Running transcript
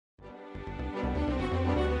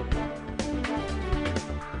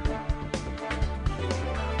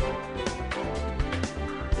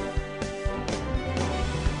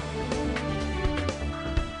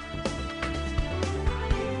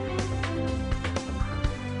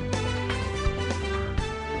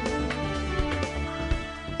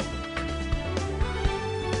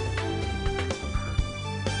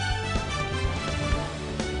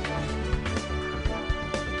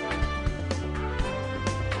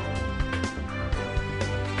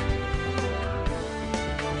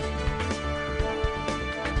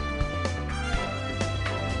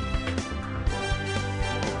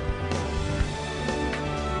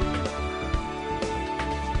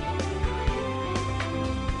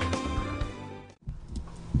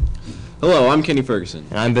Hello, I'm Kenny Ferguson.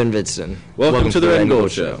 And I'm Ben Vidston. Welcome to the Red and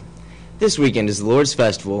Gold Show. This weekend is the Lord's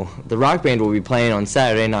Festival. The rock band will be playing on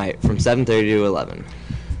Saturday night from 7:30 to 11.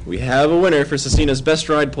 We have a winner for Scecina's Best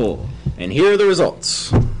Ride poll, and here are the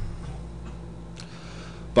results.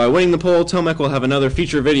 By winning the poll, Tomek will have another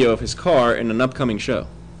feature video of his car in an upcoming show.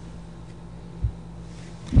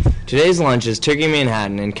 Today's lunch is turkey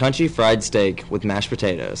Manhattan and country fried steak with mashed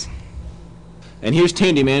potatoes. And here's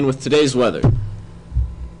Tandyman with today's weather.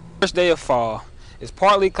 First day of fall. It's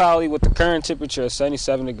partly cloudy with the current temperature of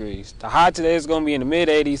 77 degrees. The high today is going to be in the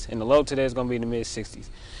mid-80s, and the low today is going to be in the mid-60s.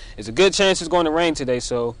 There's a good chance it's going to rain today,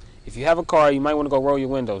 so if you have a car, you might want to go roll your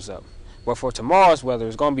windows up. But for tomorrow's weather,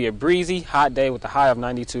 it's going to be a breezy, hot day with a high of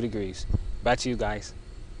 92 degrees. Back to you guys.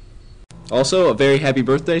 Also, a very happy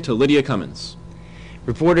birthday to Lydia Cummins.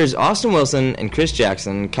 Reporters Austin Wilson and Chris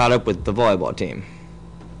Jackson caught up with the volleyball team.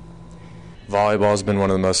 Volleyball has been one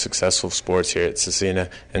of the most successful sports here at Scecina,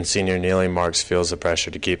 and senior Neely Marks feels the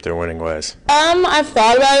pressure to keep their winning ways. I've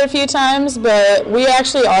thought about it a few times, but we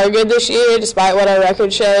actually are good this year, despite what our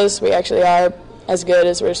record shows. We actually are as good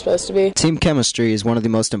as we're supposed to be. Team chemistry is one of the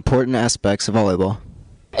most important aspects of volleyball.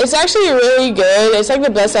 It's actually really good. It's like the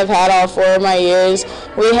best I've had all 4 of my years.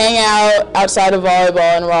 We hang out outside of volleyball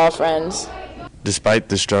and we're all friends. Despite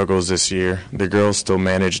the struggles this year, the girls still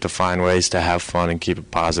manage to find ways to have fun and keep a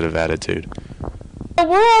positive attitude.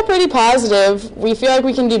 We're all pretty positive. We feel like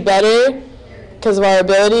we can do better because of our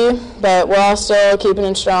ability, but we're all still keeping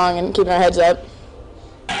it strong and keeping our heads up.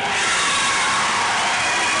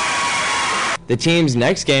 The team's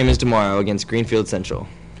next game is tomorrow against Greenfield Central.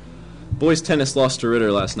 Boys tennis lost to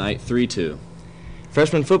Ritter last night, 3-2.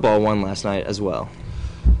 Freshman football won last night as well.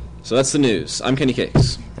 So that's the news. I'm Kenny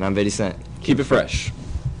Cakes. And I'm Viddy Cent. Keep it fresh.